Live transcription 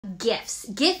gifts,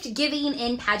 gift giving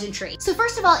in pageantry. So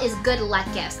first of all is good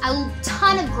luck gifts. A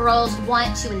ton of girls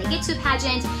want to, when they get to a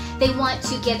pageant, they want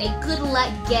to give a good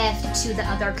luck gift to the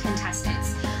other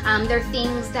contestants. There are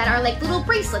things that are like little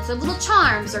bracelets or little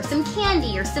charms or some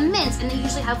candy or some mints, and they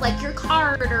usually have like your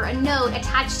card or a note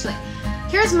attached to it.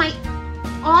 Here's my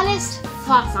honest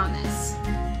thoughts on this.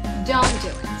 Don't do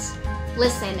it.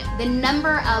 Listen, the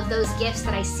number of those gifts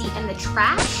that I see in the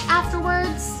trash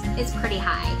afterwards is pretty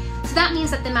high. So that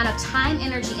means that the amount of time,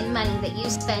 energy, and money that you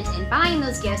spent in buying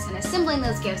those gifts and assembling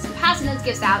those gifts and passing those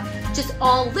gifts out just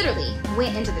all literally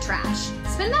went into the trash.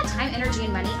 Spend that time, energy,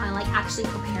 and money on like actually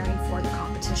preparing for the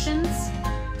competitions.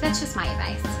 That's just my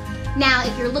advice. Now,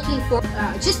 if you're looking for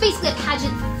just basically a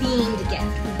pageant themed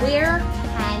gift, where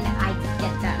can I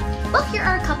get them? Well, here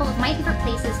are a couple of my favorite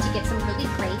places to get some really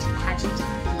great pageant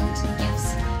themed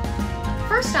gifts.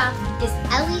 First off is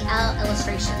LEL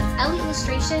Illustrations. LEL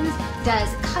Illustrations does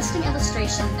custom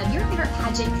illustrations of your favorite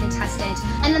pageant contestant.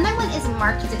 And another one is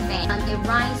Mark DeFame, a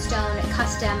rhinestone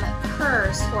custom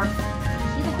purse, or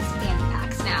he even has fanny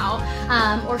packs now,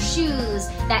 or shoes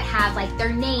that have like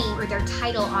their name or their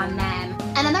title on them.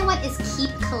 Another one is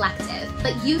Keep Collective,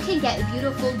 but you can get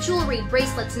beautiful jewelry,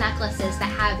 bracelets, necklaces that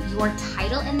have your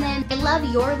title in them. I love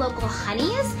Your Local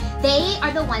Honeys. They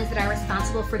are the ones that are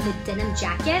responsible for the denim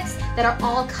jackets that are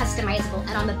all customizable,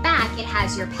 and on the back it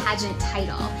has your pageant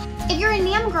title. If you're a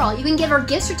NAM girl, you can give her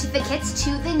gift certificates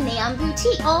to the NAM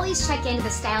Boutique. Always check into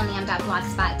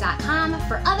thestylenam.blogspot.com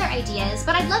for other ideas,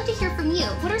 but I'd love to hear from you.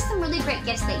 What are some really great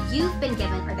gifts that you've been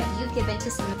given or that you've given to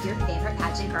some of your favorite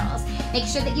pageant girls? Make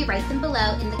sure that you write them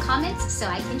below in the comments so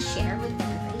I can share with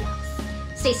everybody else.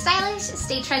 Stay stylish,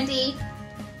 stay trendy.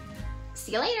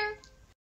 See you later.